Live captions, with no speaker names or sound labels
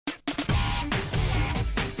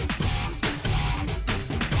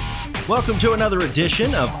Welcome to another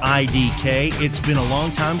edition of IDK. It's been a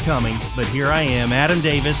long time coming, but here I am, Adam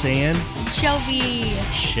Davis and Shelby.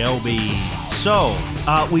 So,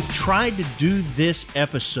 we've tried to do this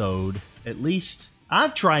episode,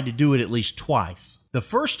 I've tried to do it at least twice. The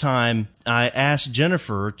first time, I asked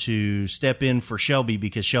Jennifer to step in for Shelby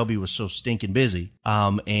because Shelby was so stinking busy,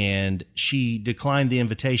 and she declined the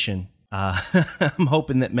invitation. I'm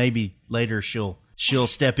hoping that maybe later she'll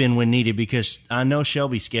step in when needed because I know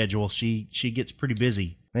Shelby's schedule. She gets pretty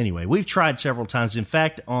busy. Anyway, we've tried several times. In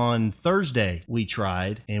fact, on Thursday, we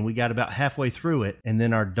tried, and we got about halfway through it, and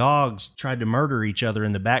then our dogs tried to murder each other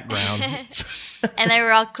in the background. And they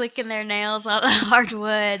were all clicking their nails on the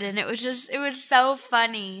hardwood, and it was so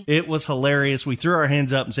funny. It was hilarious. We threw our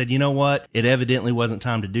hands up and said, you know what? It evidently wasn't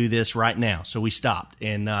time to do this right now, so we stopped.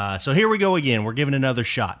 And so here we go again. We're giving another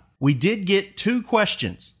shot. We did get 2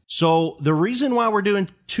 questions. So the reason why we're doing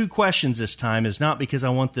 2 questions this time is not because I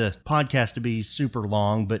want the podcast to be super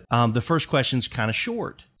long, but the first question's kind of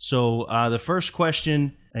short. So the first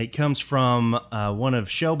question, it comes from one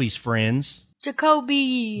of Shelby's friends. Jacob,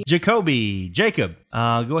 go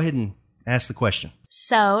ahead and ask the question.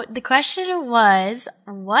 So the question was,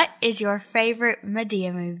 what is your favorite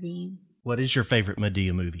Madea movie? What is your favorite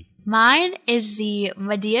Madea movie? Mine is the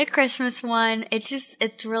Madea Christmas one.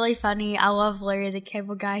 It's really funny. I love Larry the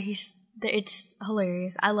Cable Guy. It's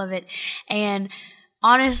hilarious. I love it. And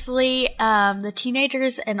honestly, the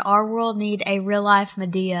teenagers in our world need a real life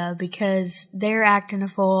Madea because they're acting a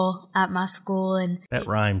fool at my school. And that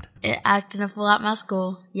rhymed. Acting a fool at my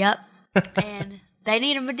school. Yep. And they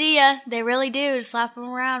need a Madea. They really do. Slap them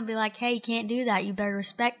around and be like, hey, you can't do that. You better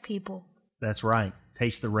respect people. That's right.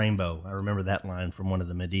 Taste the Rainbow. I remember that line from one of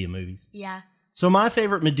the Madea movies. Yeah. So my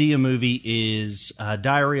favorite Madea movie is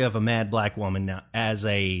Diary of a Mad Black Woman. Now, as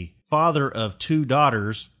a father of 2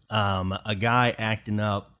 daughters, a guy acting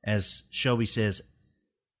up, as Shelby says,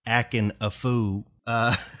 acting a fool.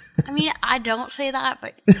 I mean, I don't say that,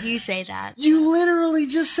 but you say that. You literally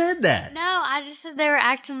just said that. No, I just said they were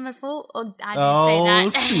acting the fool. Oh, I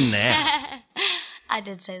didn't say that. Snap. I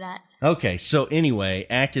did say that. Okay, so anyway,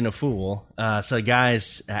 acting a fool. So a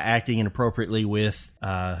guy's acting inappropriately with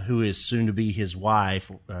who is soon to be his wife,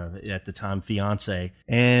 at the time fiance.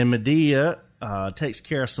 And Madea takes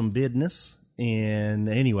care of some business. And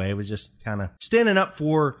anyway, it was just kind of standing up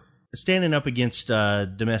against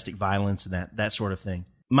domestic violence and that sort of thing.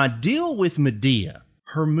 My deal with Madea,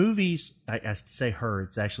 her movies, I say her,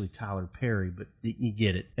 it's actually Tyler Perry, but you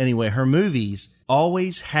get it. Anyway, her movies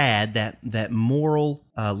always had that moral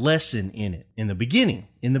lesson in it in the beginning.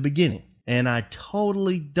 And I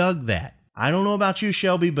totally dug that. I don't know about you,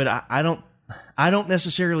 Shelby, but I don't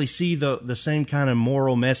necessarily see the same kind of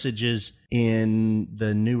moral messages in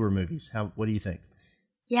the newer movies. What do you think?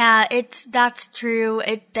 Yeah, that's true.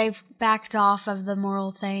 They've backed off of the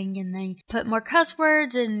moral thing and they put more cuss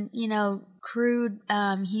words and, crude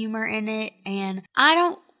humor in it, and I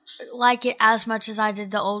don't like it as much as I did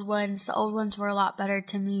the old ones. The old ones were a lot better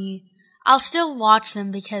to me. I'll still watch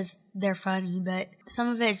them because they're funny, but some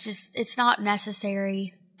of it's not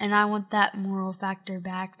necessary, and I want that moral factor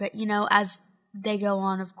back. But, as they go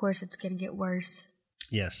on, of course, it's going to get worse.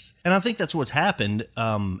 Yes, and I think that's what's happened.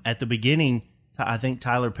 At the beginning, I think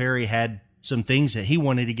Tyler Perry had some things that he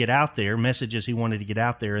wanted to get out there, messages he wanted to get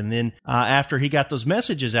out there. And then after he got those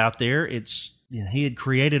messages out there, he had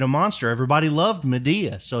created a monster. Everybody loved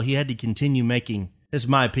Madea, so he had to continue making, this is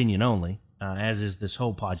my opinion only, as is this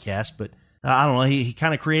whole podcast, but I don't know, he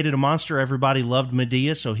kind of created a monster. Everybody loved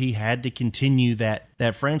Madea, so he had to continue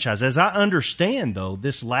that franchise. As I understand, though,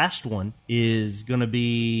 this last one is going to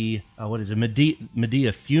be,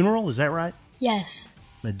 Madea Funeral, is that right? Yes.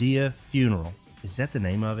 Madea Funeral. Is that the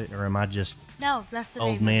name of it, or am I just no? That's the name of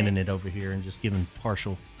it. Old manning it over here and just giving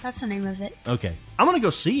partial? That's the name of it. Okay, I'm gonna go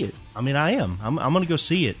see it. I mean, I am. I'm gonna go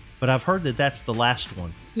see it. But I've heard that that's the last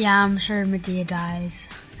one. Yeah, I'm sure Madea dies,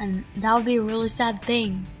 and that would be a really sad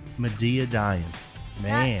thing. Madea dying,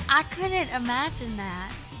 man. I couldn't imagine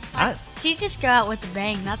that. She'd just go out with a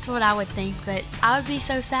bang. That's what I would think, but I would be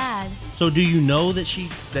so sad. So, do you know that she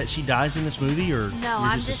dies in this movie, or no?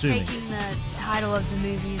 I'm just assuming? Taking the title of the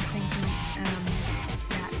movie and thinking that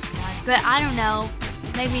she dies, but I don't know.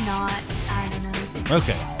 Maybe not. I don't know.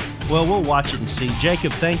 Okay. Well, we'll watch it and see.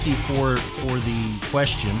 Jacob, thank you for the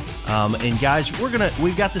question. And guys,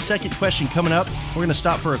 we've got the second question coming up. We're gonna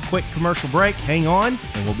stop for a quick commercial break. Hang on,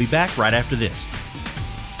 and we'll be back right after this.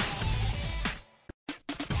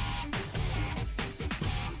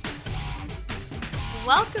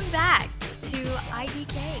 Welcome back to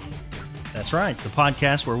IDK. That's right, the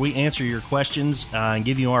podcast where we answer your questions and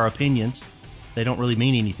give you our opinions. They don't really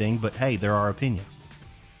mean anything, but hey, they're our opinions.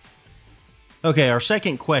 Okay, our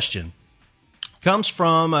second question comes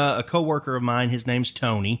from a coworker of mine. His name's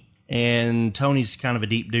Tony, and Tony's kind of a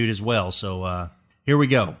deep dude as well. So here we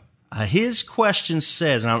go. His question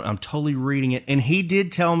says, and I'm totally reading it, and he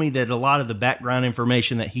did tell me that a lot of the background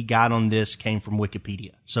information that he got on this came from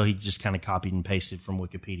Wikipedia. So he just kind of copied and pasted from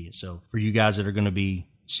Wikipedia. So for you guys that are going to be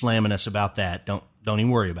slamming us about that, don't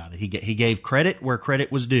even worry about it. He gave credit where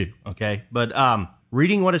credit was due, okay? But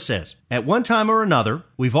reading what it says. At one time or another,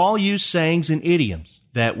 we've all used sayings and idioms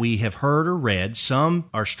that we have heard or read. Some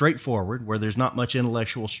are straightforward, where there's not much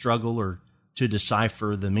intellectual struggle or to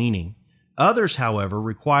decipher the meaning. Others, however,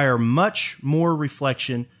 require much more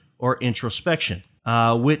reflection or introspection,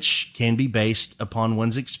 which can be based upon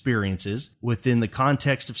one's experiences within the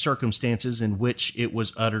context of circumstances in which it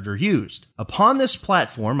was uttered or used. Upon this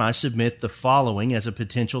platform, I submit the following as a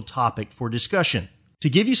potential topic for discussion. To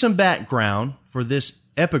give you some background for this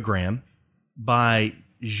epigram by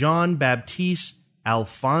Jean-Baptiste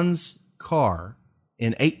Alphonse Karr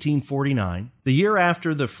in 1849, the year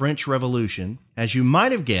after the French Revolution, as you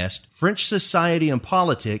might have guessed, French society and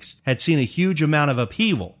politics had seen a huge amount of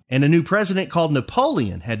upheaval, and a new president called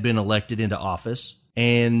Napoleon had been elected into office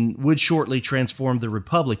and would shortly transform the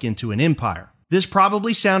republic into an empire. This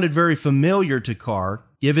probably sounded very familiar to Karr,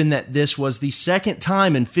 given that this was the second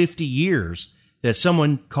time in 50 years that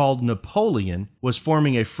someone called Napoleon was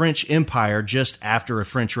forming a French empire just after a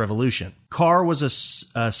French Revolution. Karr was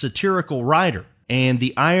a satirical writer, and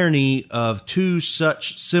the irony of two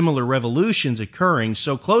such similar revolutions occurring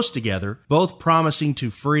so close together, both promising to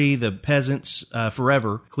free the peasants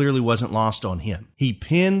forever, clearly wasn't lost on him. He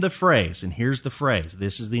penned the phrase, and here's the phrase,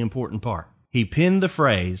 this is the important part. He penned the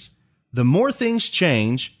phrase, "The more things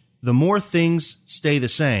change, the more things stay the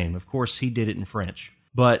same." Of course, he did it in French.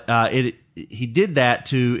 But he did that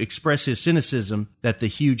to express his cynicism that the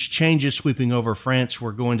huge changes sweeping over France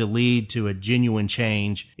were going to lead to a genuine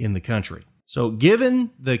change in the country. So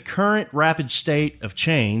given the current rapid state of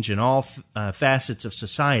change in all facets of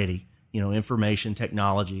society, information,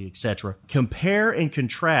 technology, etc., compare and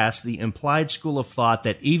contrast the implied school of thought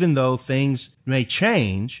that even though things may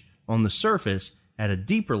change on the surface, at a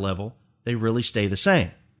deeper level, they really stay the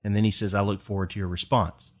same. And then he says, I look forward to your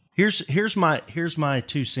response. Here's my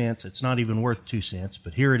 2 cents. It's not even worth 2 cents,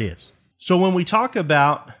 but here it is. So when we talk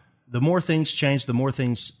about the more things change, the more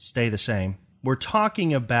things stay the same, we're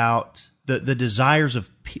talking about the desires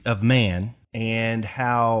of man and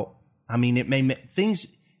how, it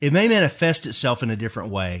may manifest itself in a different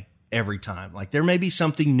way every time. Like there may be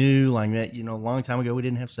something new, like that, a long time ago we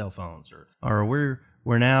didn't have cell phones, or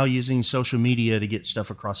we're now using social media to get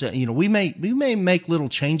stuff across. We may make little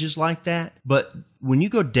changes like that, but when you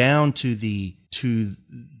go down to the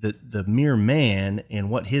mere man and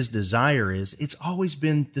what his desire is, it's always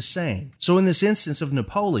been the same. So in this instance of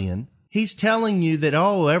Napoleon, he's telling you that,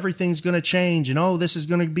 everything's going to change and, this is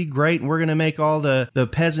going to be great and we're going to make all the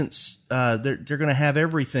peasants, they're going to have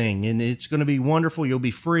everything and it's going to be wonderful. You'll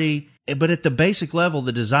be free. But at the basic level,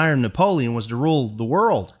 the desire of Napoleon was to rule the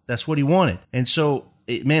world. That's what he wanted. And so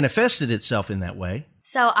it manifested itself in that way.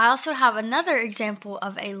 So I also have another example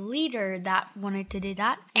of a leader that wanted to do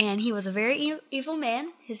that. And he was a very evil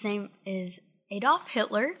man. His name is Adolf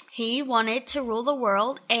Hitler. He wanted to rule the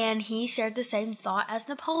world, and he shared the same thought as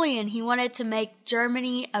Napoleon. He wanted to make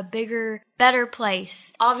Germany a bigger, better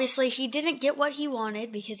place. Obviously, he didn't get what he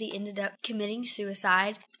wanted because he ended up committing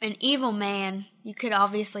suicide. An evil man. You could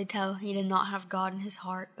obviously tell he did not have God in his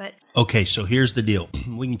heart, but... Okay, so here's the deal.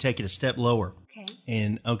 We can take it a step lower.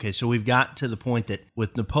 Okay. So we've got to the point that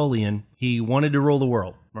with Napoleon, he wanted to rule the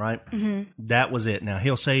world, right? Mm-hmm. That was it. Now,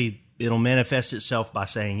 he'll say it'll manifest itself by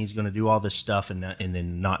saying he's going to do all this stuff and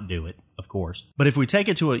then not do it, of course. But if we take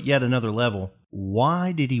it to yet another level,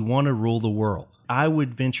 why did he want to rule the world? I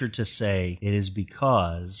would venture to say it is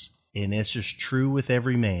because, and this is true with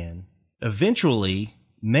every man, eventually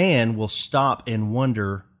man will stop and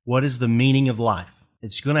wonder, what is the meaning of life?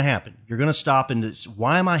 It's going to happen. You're going to stop and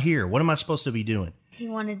why am I here? What am I supposed to be doing? He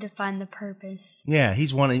wanted to find the purpose. Yeah,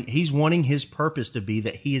 he's wanting his purpose to be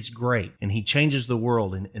that he is great and he changes the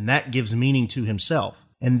world and that gives meaning to himself.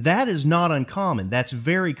 And that is not uncommon. That's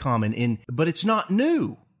very common, but it's not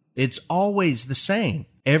new. It's always the same.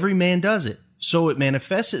 Every man does it. So it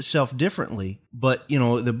manifests itself differently. But,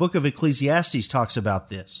 the book of Ecclesiastes talks about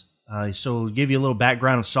this. So to give you a little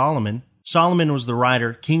background of Solomon. King Solomon was the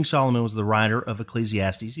writer of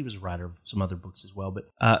Ecclesiastes. He was a writer of some other books as well, but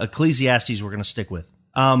Ecclesiastes we're going to stick with.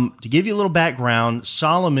 To give you a little background,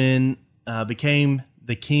 Solomon became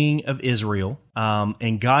the king of Israel,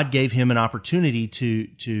 and God gave him an opportunity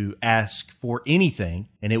to ask for anything,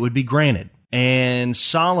 and it would be granted. And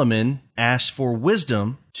Solomon asked for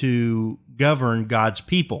wisdom to govern God's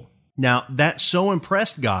people. Now, that so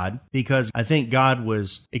impressed God because I think God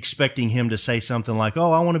was expecting him to say something like,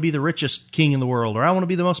 oh, I want to be the richest king in the world, or I want to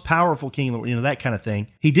be the most powerful king in the world, that kind of thing.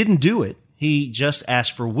 He didn't do it. He just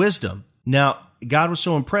asked for wisdom. Now, God was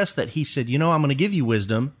so impressed that he said, I'm going to give you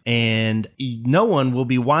wisdom, and no one will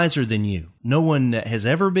be wiser than you. No one that has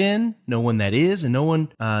ever been, no one that is, and no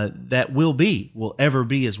one that will ever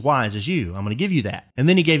be as wise as you. I'm going to give you that. And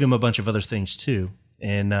then he gave him a bunch of other things too.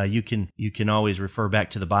 And you can always refer back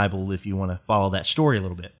to the Bible if you want to follow that story a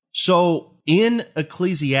little bit. So in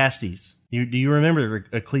Ecclesiastes, do you remember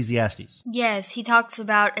Ecclesiastes? Yes, he talks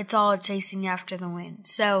about it's all chasing after the wind.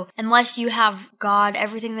 So unless you have God,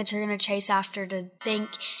 everything that you're going to chase after to think,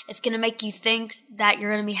 it's going to make you think that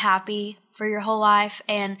you're going to be happy for your whole life,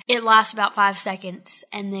 and it lasts about 5 seconds,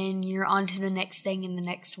 and then you're on to the next thing and the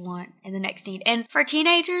next one and the next need. And for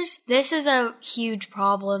teenagers, this is a huge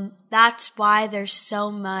problem. That's why there's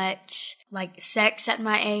so much like sex at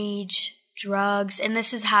my age, drugs, and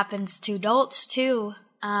this happens to adults too.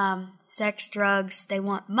 Sex, drugs, they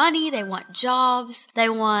want money, they want jobs, they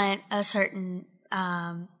want a certain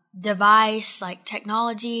device like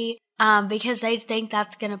technology, because they think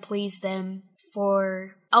that's going to please them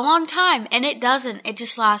for a long time, and it doesn't. It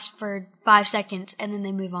just lasts for 5 seconds and then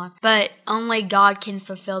they move on. But only God can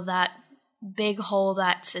fulfill that big hole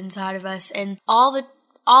that's inside of us. And all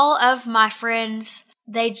of my friends,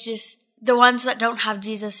 the ones that don't have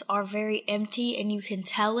Jesus are very empty, and you can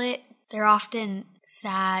tell it. They're often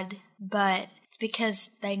sad, but it's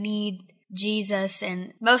because they need Jesus,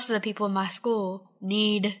 and most of the people in my school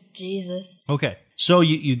need Jesus. Okay, so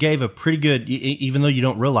you gave a pretty good, even though you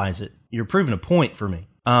don't realize it, you're proving a point for me.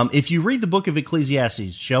 If you read the book of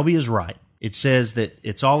Ecclesiastes, Shelby is right. It says that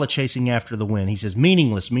it's all a chasing after the wind. He says,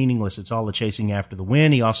 meaningless, it's all a chasing after the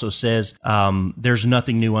wind. He also says, there's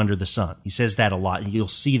nothing new under the sun. He says that a lot. You'll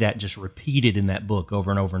see that just repeated in that book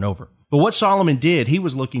over and over and over. But what Solomon did, he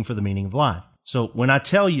was looking for the meaning of life. So when I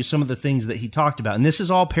tell you some of the things that he talked about, and this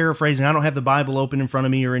is all paraphrasing, I don't have the Bible open in front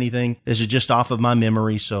of me or anything. This is just off of my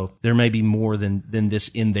memory, so there may be more than this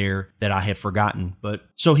in there that I have forgotten. But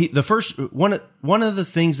so one of the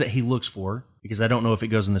things that he looks for, because I don't know if it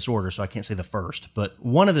goes in this order, so I can't say the first, but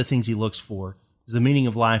one of the things he looks for is the meaning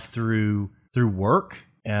of life through work.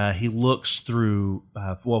 He looks through,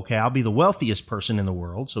 I'll be the wealthiest person in the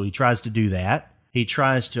world, so he tries to do that. He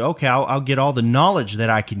tries to, I'll get all the knowledge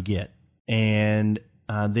that I can get. And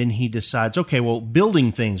then he decides,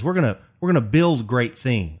 building things. We're gonna build great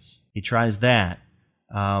things. He tries that.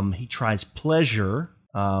 He tries pleasure,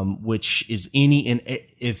 which is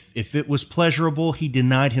if it was pleasurable, he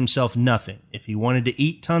denied himself nothing. If he wanted to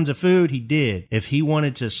eat tons of food, he did. If he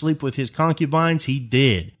wanted to sleep with his concubines, he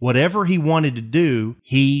did. Whatever he wanted to do,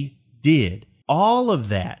 he did. All of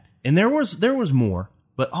that, and there was more,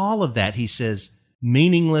 but all of that, he says,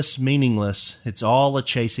 meaningless, it's all a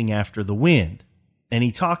chasing after the wind. And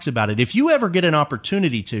he talks about it. If you ever get an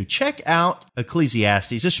opportunity to, check out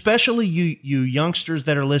Ecclesiastes, especially you youngsters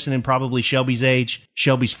that are listening, probably Shelby's age,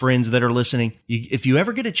 Shelby's friends that are listening. If you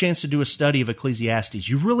ever get a chance to do a study of Ecclesiastes,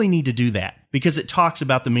 you really need to do that because it talks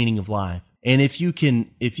about the meaning of life. And if you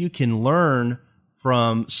can learn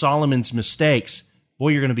from Solomon's mistakes, boy,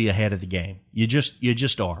 you're going to be ahead of the game. You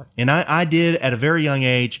just are. And I did at a very young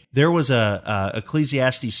age. There was a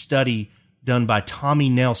Ecclesiastes study done by Tommy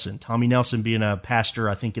Nelson. Tommy Nelson being a pastor,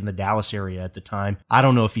 I think, in the Dallas area at the time. I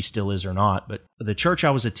don't know if he still is or not, but the church I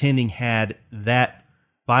was attending had that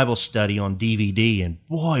Bible study on DVD, and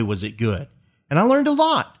boy, was it good. And I learned a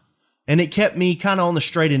lot. And it kept me kind of on the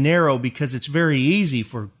straight and narrow because it's very easy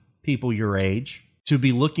for people your age to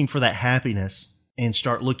be looking for that happiness and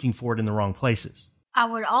start looking for it in the wrong places. I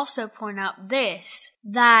would also point out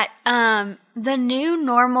that the new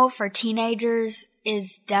normal for teenagers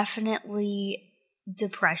is definitely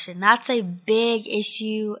depression. That's a big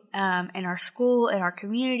issue in our school, in our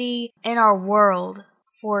community, in our world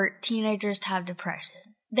for teenagers to have depression.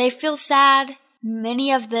 They feel sad.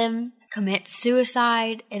 Many of them commit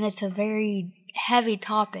suicide, and it's a very heavy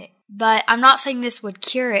topic. But I'm not saying this would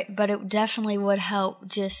cure it, but it definitely would help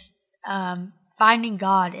just finding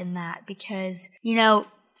God in that, because,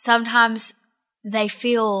 sometimes they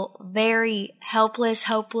feel very helpless,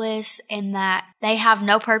 hopeless, and that they have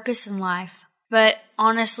no purpose in life. But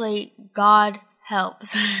honestly, God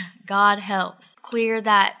helps. God helps clear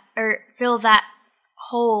that, or fill that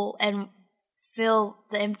hole and fill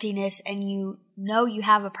the emptiness, and you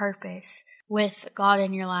have a purpose with God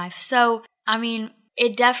in your life. So,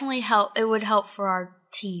 it definitely it would help for our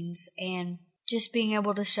teens, and just being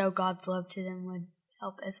able to show God's love to them would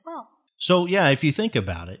help as well. So, yeah, if you think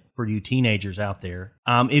about it, for you teenagers out there,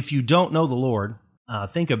 if you don't know the Lord,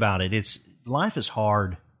 think about it. Life is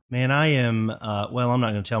hard, man. I am. Well, I'm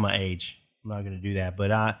not going to tell my age. I'm not going to do that.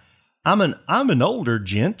 But I'm an older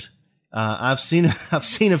gent. I've seen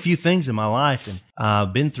a few things in my life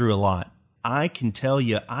and been through a lot. I can tell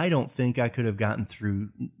you, I don't think I could have gotten through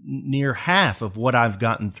near half of what I've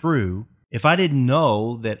gotten through if I didn't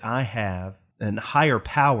know that I have a higher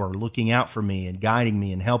power looking out for me and guiding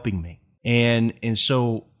me and helping me. And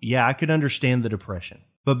so, yeah, I could understand the depression.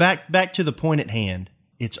 But back to the point at hand,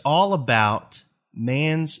 it's all about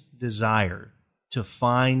man's desire to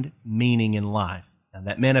find meaning in life. Now,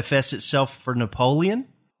 that manifests itself for Napoleon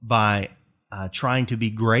by trying to be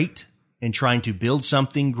great and trying to build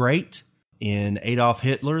something great. In Adolf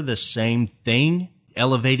Hitler, the same thing,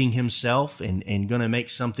 elevating himself and going to make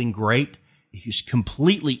something great. He's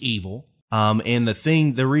completely evil. And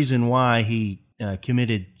the reason why he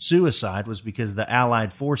committed suicide was because the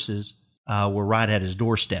Allied forces were right at his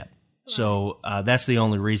doorstep. Right. So that's the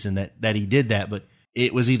only reason that he did that. But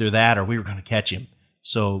it was either that or we were going to catch him.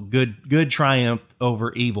 So good triumphed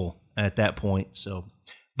over evil at that point. So,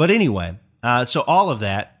 but anyway, so all of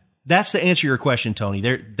that. That's the answer to your question, Tony.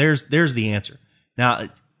 There's the answer. Now,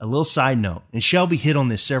 a little side note, and Shelby hit on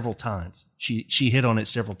this several times. She hit on it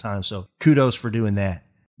several times, so kudos for doing that.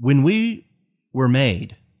 When we were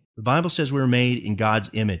made, the Bible says we were made in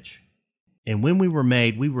God's image. And when we were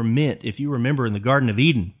meant, if you remember in the Garden of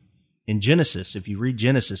Eden, in Genesis, if you read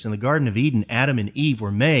Genesis, in the Garden of Eden, Adam and Eve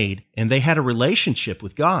were made, and they had a relationship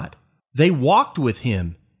with God. They walked with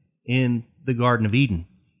Him in the Garden of Eden.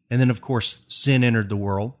 And then, of course, sin entered the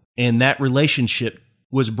world. And that relationship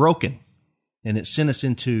was broken, and it sent us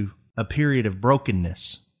into a period of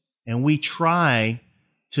brokenness. And we try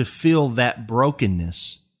to fill that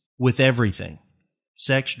brokenness with everything.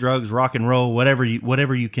 Sex, drugs, rock and roll, whatever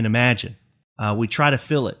you can imagine. We try to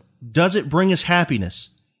fill it. Does it bring us happiness?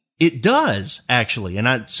 It does, actually.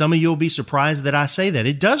 And some of you will be surprised that I say that.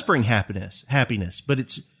 It does bring happiness, but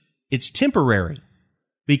it's temporary,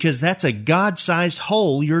 because that's a God-sized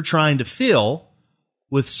hole you're trying to fill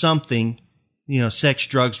with something, sex,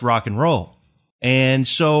 drugs, rock and roll. And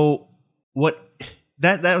so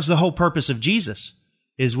that was the whole purpose of Jesus,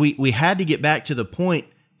 is we had to get back to the point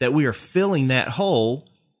that we are filling that hole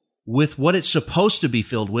with what it's supposed to be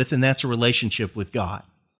filled with, and that's a relationship with God.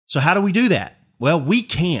 So how do we do that? Well, we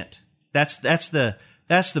can't. That's the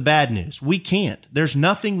bad news. We can't. There's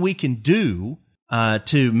nothing we can do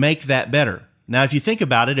to make that better. Now, if you think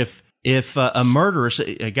about it, if a murderer,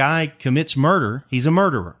 a guy commits murder, he's a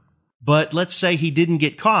murderer. But let's say he didn't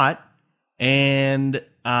get caught and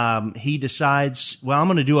he decides, well, I'm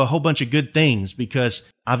going to do a whole bunch of good things because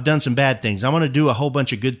I've done some bad things. I'm going to do a whole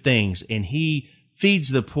bunch of good things. And he feeds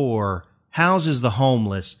the poor, houses the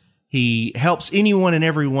homeless. He helps anyone and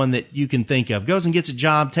everyone that you can think of, goes and gets a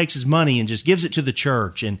job, takes his money and just gives it to the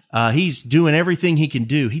church. And he's doing everything he can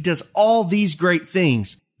do. He does all these great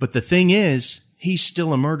things. But the thing is, he's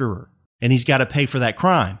still a murderer. And he's got to pay for that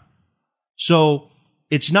crime. So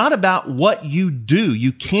it's not about what you do.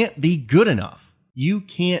 You can't be good enough. You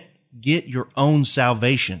can't get your own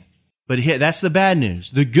salvation. But that's the bad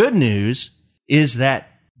news. The good news is that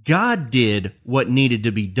God did what needed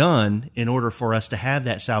to be done in order for us to have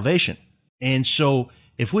that salvation. And so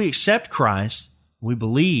if we accept Christ, we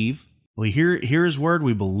believe, we hear His word,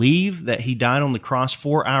 we believe that He died on the cross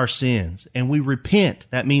for our sins, and we repent.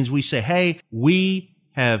 That means we say, hey, we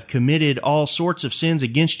have committed all sorts of sins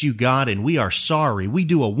against you, God, and we are sorry. We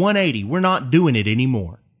do a 180. We're not doing it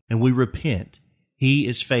anymore. And we repent. He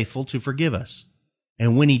is faithful to forgive us.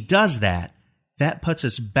 And when He does that, that puts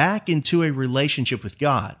us back into a relationship with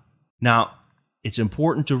God. Now, it's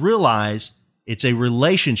important to realize it's a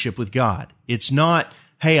relationship with God. It's not,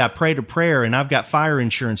 hey, I prayed a prayer and I've got fire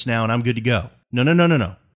insurance now and I'm good to go.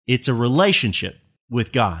 No. It's a relationship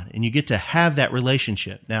with God, and you get to have that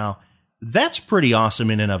relationship. Now, that's pretty awesome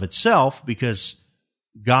in and of itself, because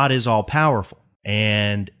God is all powerful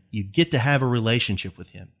and you get to have a relationship with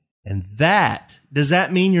Him. And does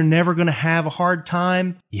that mean you're never going to have a hard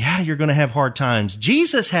time? Yeah, you're going to have hard times.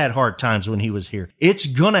 Jesus had hard times when He was here. It's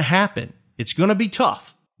going to happen. It's going to be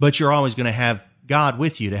tough, but you're always going to have God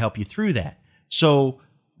with you to help you through that. So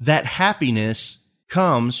that happiness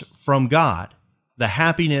comes from God. The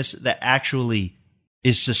happiness that actually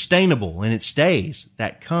is sustainable and it stays,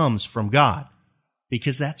 that comes from God,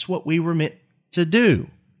 because that's what we were meant to do.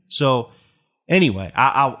 So anyway,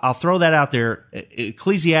 I'll throw that out there.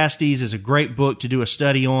 Ecclesiastes is a great book to do a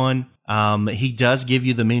study on. He does give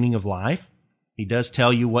you the meaning of life. He does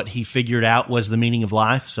tell you what he figured out was the meaning of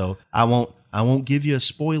life. So I won't give you a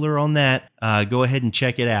spoiler on that. Go ahead and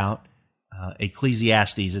check it out.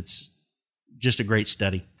 Ecclesiastes. It's just a great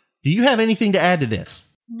study. Do you have anything to add to this?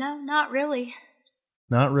 No, not really.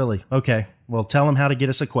 Not really. Okay. Well, tell them how to get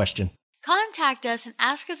us a question. Contact us and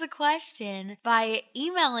ask us a question by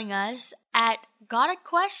emailing us at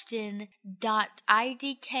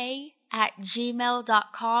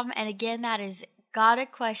gotaquestion.idk@gmail.com. And again, that is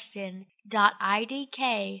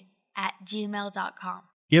gotaquestion.idk@gmail.com.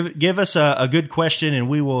 Give us a good question and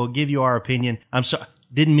we will give you our opinion. I'm sorry,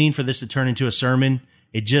 didn't mean for this to turn into a sermon.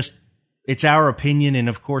 It's our opinion, and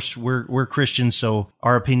of course we're Christians, so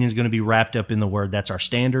our opinion is going to be wrapped up in the Word. That's our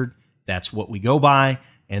standard. That's what we go by,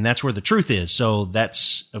 and that's where the truth is. So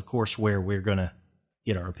that's, of course, where we're going to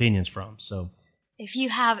get our opinions from. So if you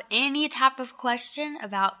have any type of question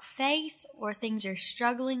about faith or things you're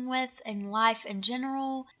struggling with in life in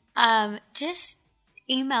general, just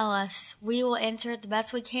email us. We will answer it the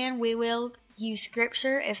best we can. We will use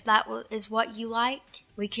scripture if that is what you like.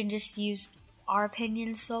 We can just use our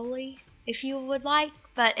opinions solely if you would like.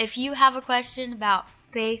 But if you have a question about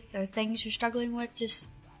faith or things you're struggling with, just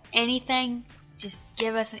anything, just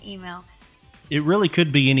give us an email. It really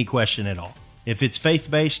could be any question at all. If it's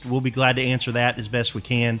faith-based, we'll be glad to answer that as best we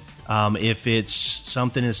can. If it's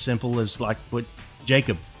something as simple as like what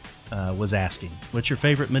Jacob was asking, what's your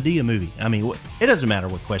favorite Madea movie? I mean, it doesn't matter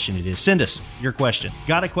what question it is. Send us your question.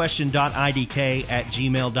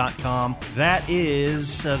 gotaquestion.idk@gmail.com. That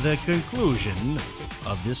is the conclusion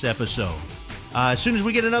of this episode. As soon as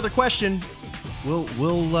we get another question,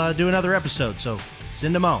 we'll do another episode. So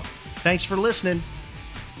send them on. Thanks for listening.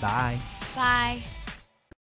 Bye. Bye.